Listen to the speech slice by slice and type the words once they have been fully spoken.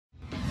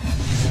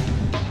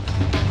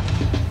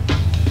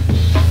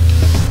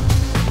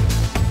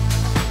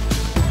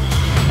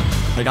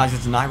Hey guys,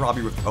 it's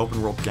Robbie with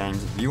Open World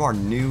Games. If you are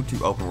new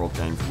to Open World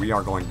Games, we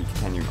are going to be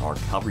continuing our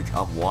coverage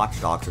of Watch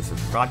Dogs, so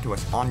subscribe to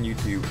us on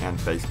YouTube and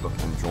Facebook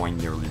and join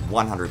nearly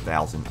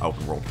 100,000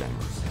 Open World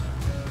Gamers.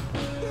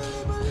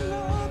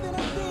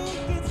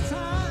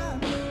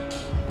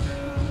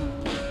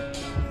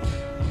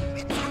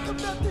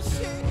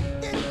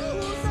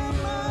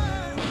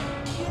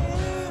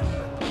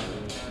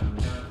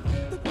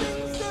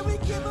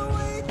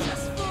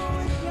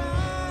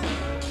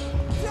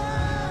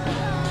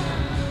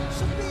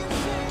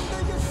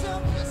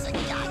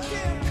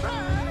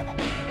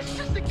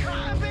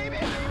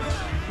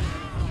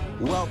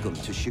 Welcome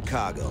to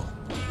Chicago,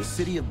 the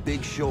city of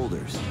big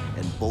shoulders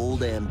and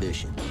bold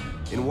ambition.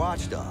 In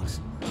Watch Dogs,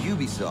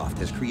 Ubisoft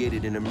has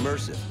created an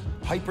immersive,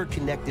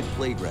 hyper-connected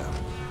playground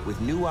with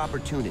new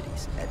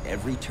opportunities at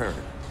every turn.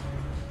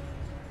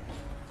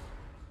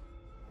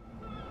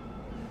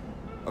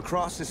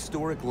 Across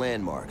historic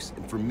landmarks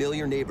and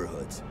familiar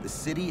neighborhoods, the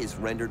city is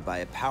rendered by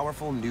a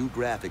powerful new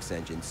graphics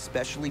engine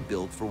specially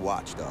built for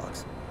Watch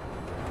Dogs.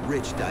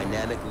 Rich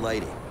dynamic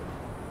lighting,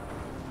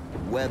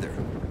 weather,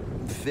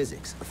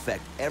 physics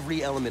affect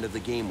every element of the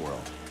game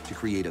world to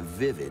create a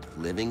vivid,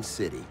 living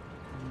city.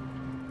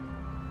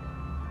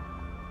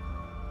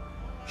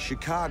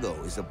 Chicago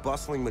is a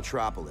bustling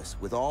metropolis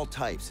with all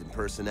types and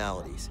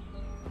personalities.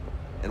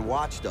 And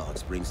Watch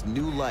Dogs brings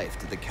new life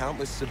to the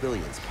countless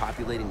civilians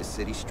populating the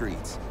city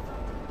streets.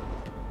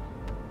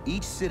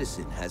 Each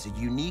citizen has a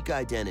unique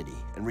identity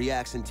and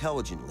reacts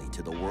intelligently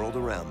to the world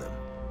around them.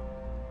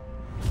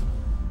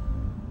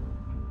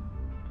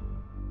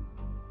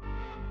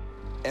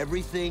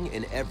 Everything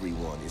and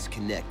everyone is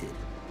connected.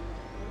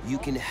 You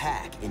can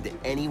hack into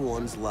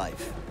anyone's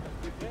life.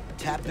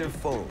 Tap their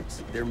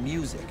phones, their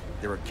music,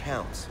 their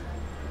accounts.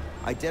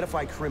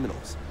 Identify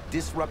criminals,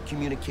 disrupt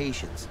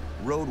communications,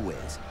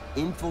 roadways,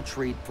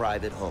 infiltrate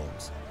private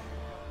homes.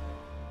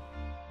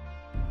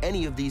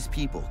 Any of these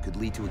people could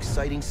lead to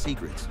exciting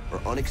secrets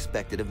or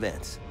unexpected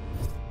events.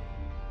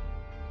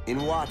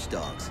 In Watch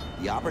Dogs,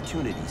 the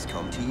opportunities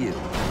come to you.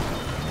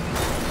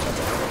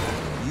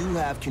 You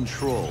have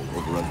control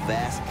over a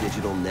vast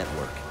digital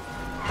network.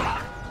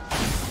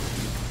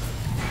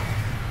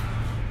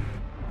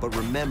 But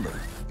remember,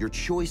 your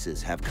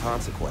choices have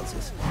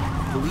consequences.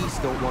 Police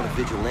don't want a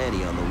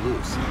vigilante on the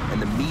loose,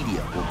 and the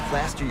media will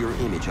plaster your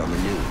image on the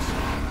news.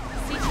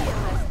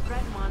 CTOS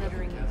threat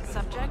monitoring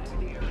subject,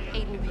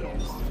 Aiden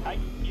Pierce.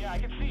 Yeah, I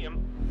can see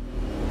him.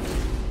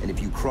 And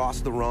if you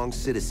cross the wrong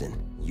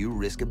citizen, you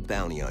risk a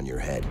bounty on your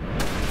head.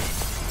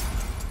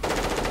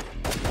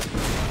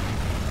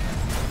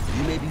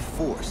 You may be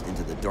forced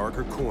into the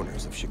darker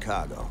corners of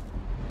Chicago.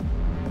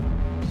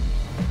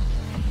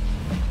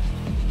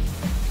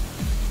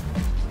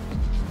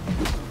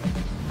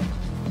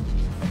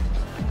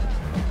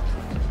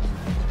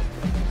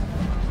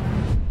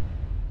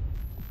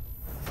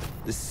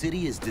 The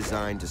city is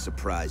designed to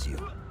surprise you.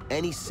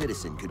 Any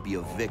citizen could be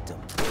a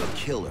victim, a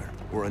killer,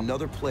 or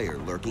another player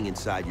lurking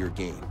inside your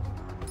game.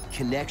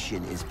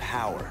 Connection is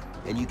power,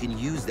 and you can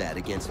use that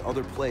against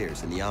other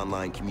players in the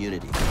online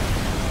community.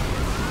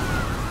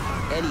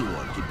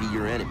 Anyone could be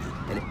your enemy,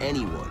 and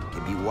anyone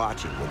can be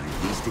watching when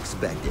you least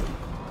expect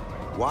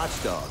it.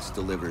 Watch Dogs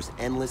delivers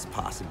endless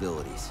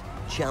possibilities,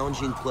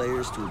 challenging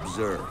players to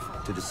observe,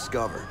 to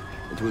discover,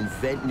 and to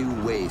invent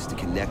new ways to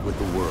connect with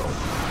the world.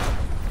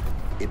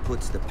 It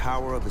puts the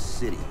power of a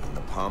city in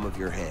the palm of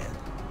your hand,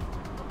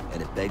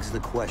 and it begs the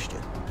question,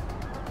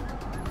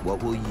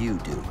 what will you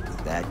do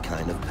with that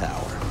kind of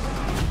power?